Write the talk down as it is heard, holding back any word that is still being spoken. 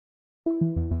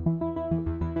President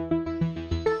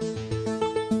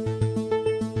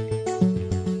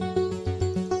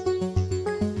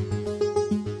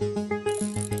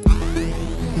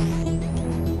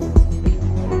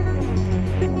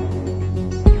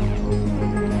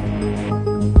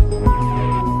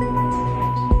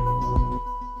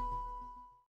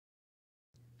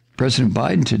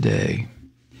Biden today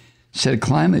said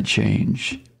climate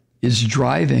change is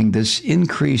driving this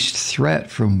increased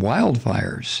threat from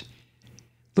wildfires.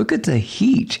 Look at the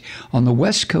heat on the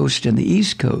West Coast and the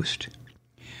East Coast.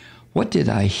 What did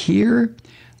I hear?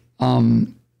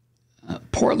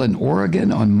 Portland,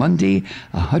 Oregon on Monday,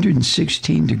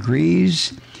 116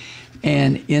 degrees.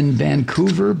 And in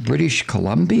Vancouver, British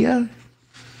Columbia,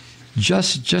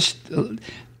 just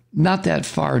not that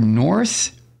far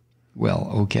north.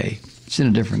 Well, okay, it's in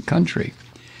a different country.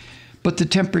 But the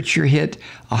temperature hit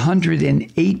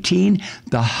 118,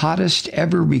 the hottest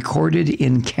ever recorded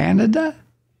in Canada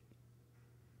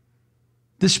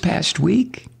this past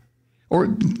week,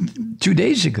 or 2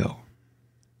 days ago.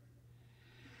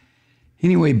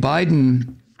 Anyway,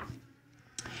 Biden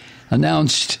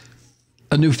announced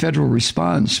a new federal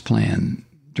response plan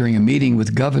during a meeting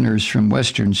with governors from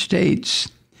Western states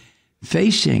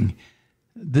facing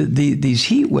these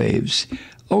heat waves.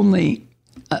 Only,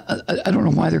 I don't know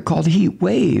why they're called heat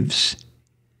waves.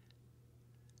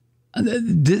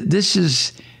 This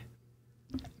is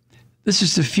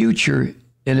the future,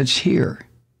 and it's here.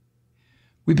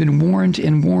 We've been warned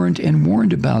and warned and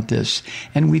warned about this,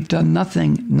 and we've done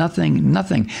nothing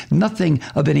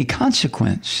of any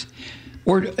consequence,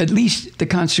 or at least the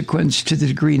consequence to the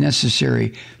degree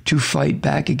necessary to fight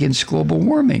back against global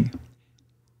warming.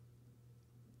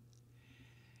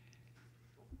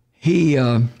 He,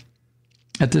 at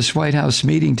this White House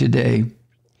meeting today,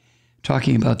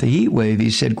 talking about the heat wave, he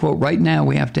said, quote, "Right now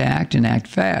we have to act and act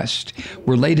fast.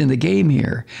 We're late in the game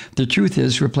here. The truth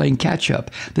is we're playing catch up.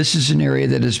 This is an area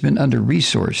that has been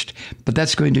under-resourced, but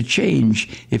that's going to change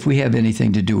if we have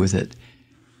anything to do with it."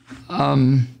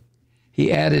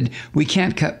 He added, "We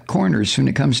can't cut corners when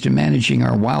it comes to managing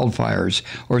our wildfires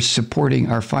or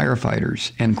supporting our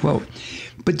firefighters," end quote.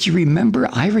 But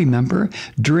I remember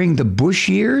during the Bush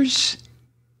years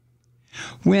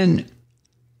when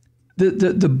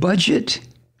the budget,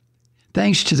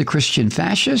 thanks to the Christian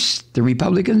fascists, the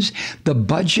Republicans, the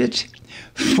budget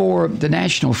for the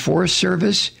National Forest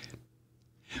Service,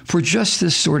 for just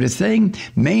this sort of thing,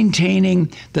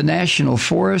 maintaining the national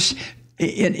forest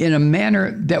in a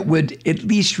manner that would at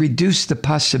least reduce the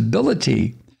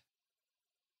possibility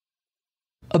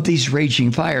of these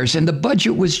raging fires. And the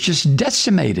budget was just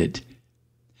decimated.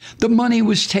 The money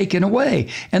was taken away.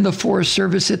 And the Forest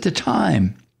Service at the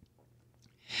time,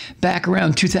 back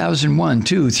around 2001,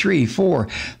 2, 3, 4,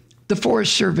 the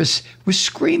Forest Service was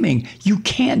screaming, "You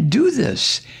can't do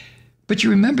this." But you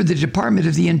remember the Department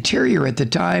of the Interior at the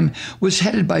time was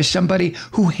headed by somebody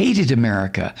who hated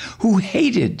America, who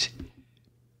hated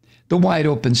the wide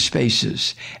open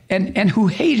spaces, and who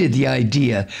hated the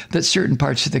idea that certain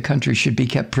parts of the country should be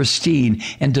kept pristine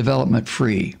and development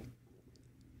free.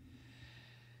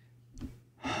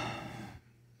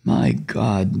 My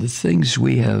God, the things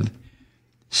we have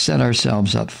set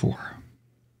ourselves up for.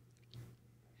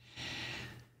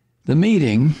 The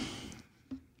meeting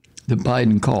that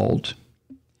Biden called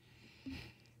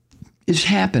is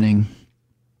happening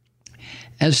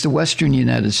as the Western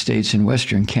United States and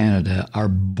Western Canada are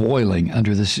boiling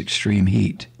under this extreme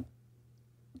heat.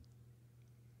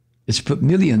 It's put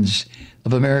millions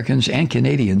of Americans and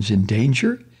Canadians in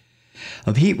danger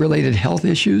of heat-related health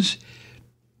issues.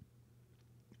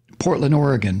 Portland,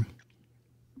 Oregon,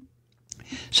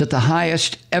 set the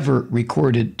highest ever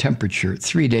recorded temperature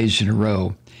 3 days in a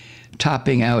row,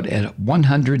 topping out at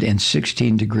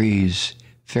 116 degrees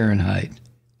Fahrenheit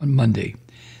on Monday.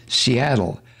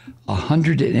 Seattle,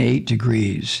 108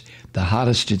 degrees, the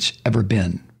hottest it's ever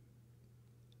been.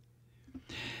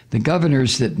 The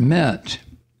governors that met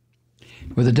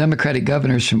were the Democratic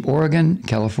governors from Oregon,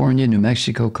 California, New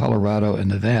Mexico, Colorado, and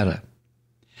Nevada,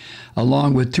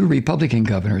 along with 2 Republican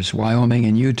governors, Wyoming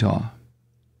and Utah.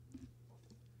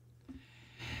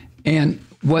 And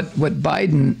what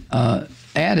Biden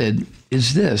added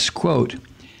is this, quote,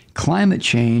 "Climate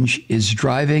change is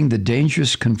driving the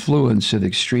dangerous confluence of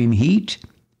extreme heat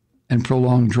and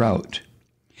prolonged drought.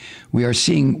 We are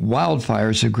seeing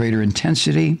wildfires of greater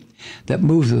intensity that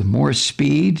move with more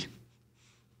speed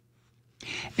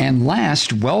and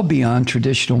last well beyond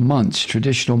traditional months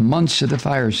of the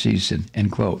fire season,"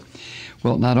 end quote.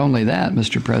 Well, not only that,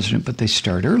 Mr. President, but they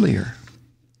start earlier.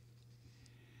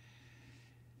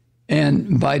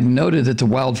 And Biden noted that the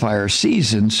wildfire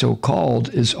season, so-called,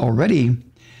 is already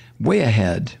way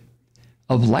ahead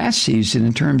of last season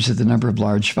in terms of the number of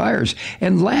large fires.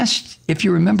 And if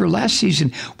you remember, last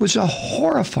season was a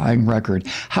horrifying record.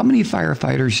 How many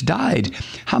firefighters died?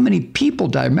 How many people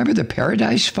died? Remember the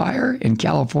Paradise Fire in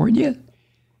California?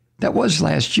 That was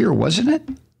last year, wasn't it?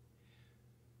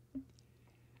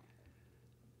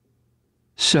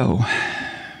 So,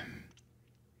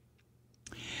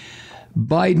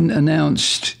 Biden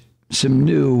announced some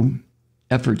new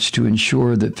efforts to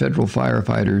ensure that federal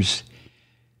firefighters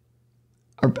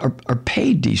are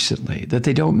paid decently, that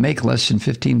they don't make less than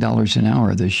 $15 an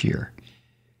hour this year.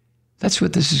 That's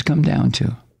what this has come down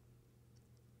to.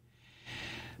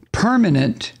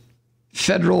 Permanent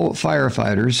federal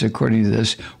firefighters, according to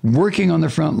this, working on the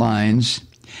front lines,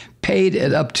 paid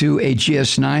at up to a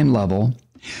GS9 level,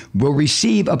 will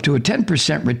receive up to a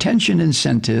 10% retention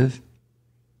incentive,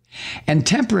 and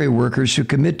temporary workers who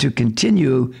commit to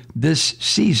continue this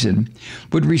season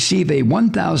would receive a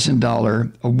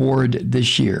 $1,000 award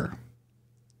this year.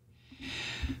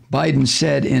 Biden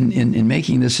said in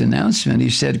making this announcement, he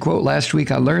said, quote, "Last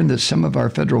week I learned that some of our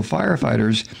federal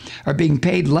firefighters are being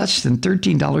paid less than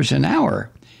 $13 an hour.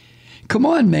 Come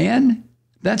on, man,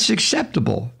 that's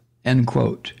acceptable," end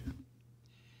quote.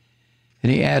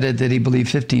 And he added that he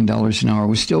believed $15 an hour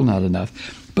was still not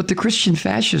enough. But the Christian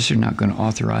fascists are not going to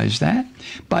authorize that.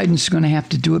 Biden's going to have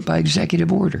to do it by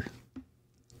executive order.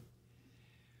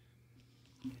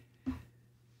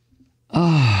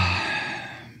 I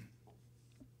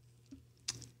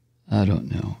don't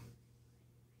know.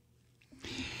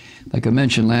 Like I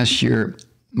mentioned, last year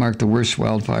marked the worst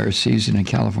wildfire season in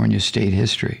California state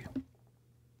history.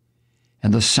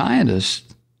 And the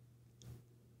scientists,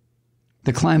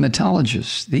 the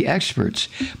climatologists, the experts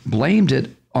blamed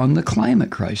it on the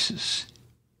climate crisis.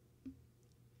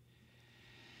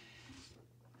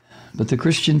 But the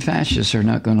Christian fascists are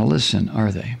not going to listen,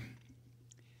 are they?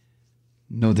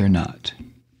 No, they're not.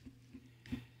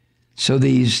 So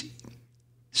these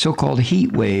so-called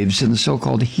heat waves and the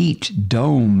so-called heat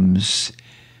domes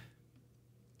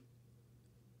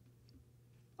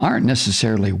aren't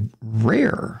necessarily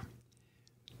rare.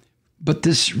 But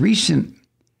this recent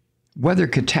weather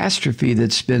catastrophe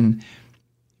that's been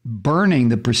burning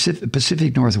the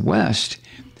Pacific Northwest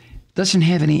doesn't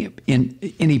have any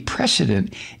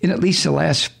precedent in at least the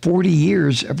last 40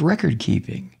 years of record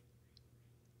keeping.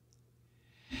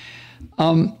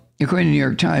 According to the New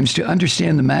York Times, to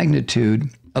understand the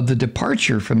magnitude of the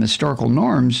departure from historical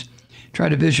norms, try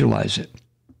to visualize it.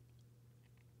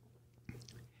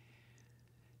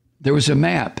 There was a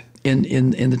map in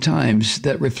the Times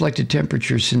that reflected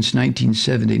temperatures since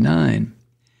 1979.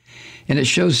 And it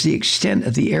shows the extent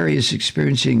of the areas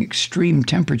experiencing extreme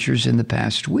temperatures in the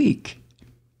past week.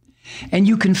 And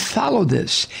you can follow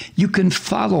this. You can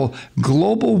follow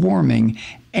global warming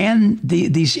and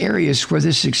these areas where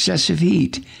this excessive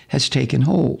heat has taken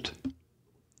hold.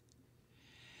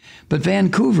 But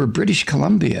Vancouver, British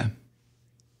Columbia,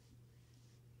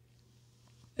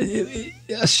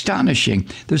 astonishing.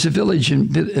 There's a village in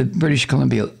British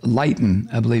Columbia, Lytton,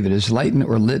 I believe it is, Lytton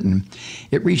or Lytton.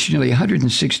 It reached nearly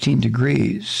 116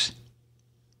 degrees.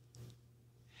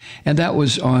 And that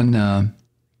was on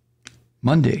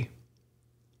Monday,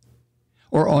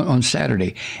 or on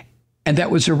Saturday. And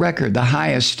that was a record, the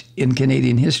highest in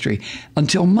Canadian history,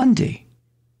 until Monday.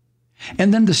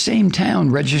 And then the same town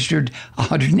registered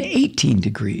 118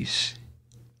 degrees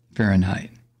Fahrenheit.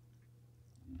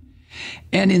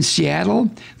 And in Seattle,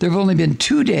 there have only been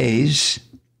 2 days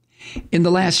in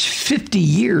the last 50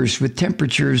 years with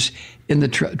temperatures in the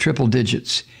triple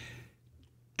digits.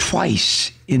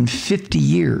 Twice in 50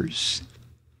 years.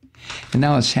 And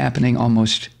now it's happening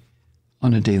almost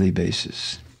on a daily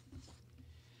basis.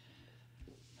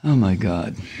 Oh my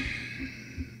God.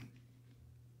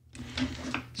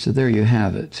 So there you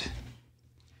have it.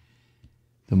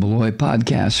 The Malloy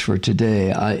podcast for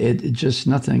today. It just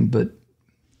nothing but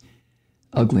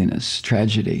ugliness,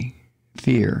 tragedy,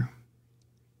 fear.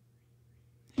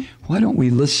 Why don't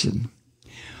we listen?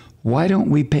 Why don't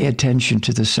we pay attention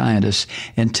to the scientists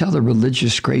and tell the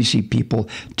religious crazy people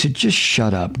to just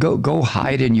shut up? Go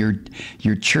hide in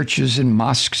your churches and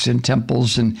mosques and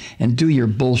temples and do your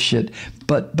bullshit.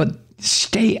 But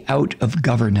stay out of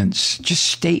governance. Just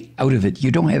stay out of it.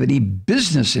 You don't have any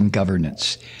business in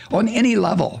governance on any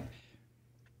level.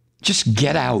 Just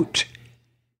get out.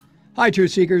 Hi,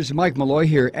 Truth Seekers. Mike Malloy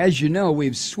here. As you know,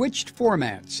 we've switched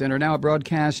formats and are now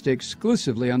broadcast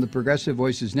exclusively on the Progressive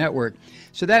Voices Network.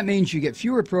 So that means you get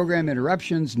fewer program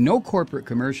interruptions, no corporate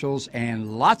commercials,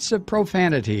 and lots of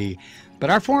profanity. But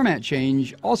our format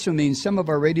change also means some of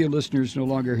our radio listeners no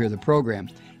longer hear the program.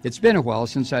 It's been a while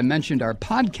since I mentioned our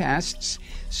podcasts,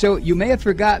 so you may have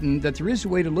forgotten that there is a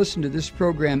way to listen to this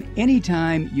program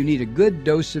anytime you need a good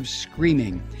dose of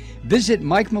screaming. Visit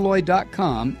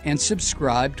MikeMalloy.com and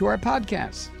subscribe to our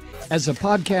podcasts. As a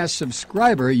podcast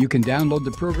subscriber, you can download the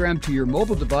program to your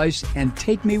mobile device and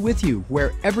take me with you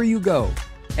wherever you go.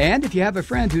 And if you have a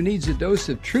friend who needs a dose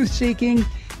of truth-seeking,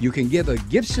 you can give a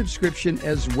gift subscription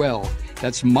as well.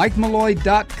 That's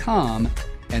MikeMalloy.com,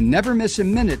 and never miss a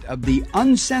minute of the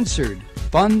uncensored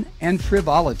fun and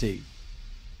frivolity.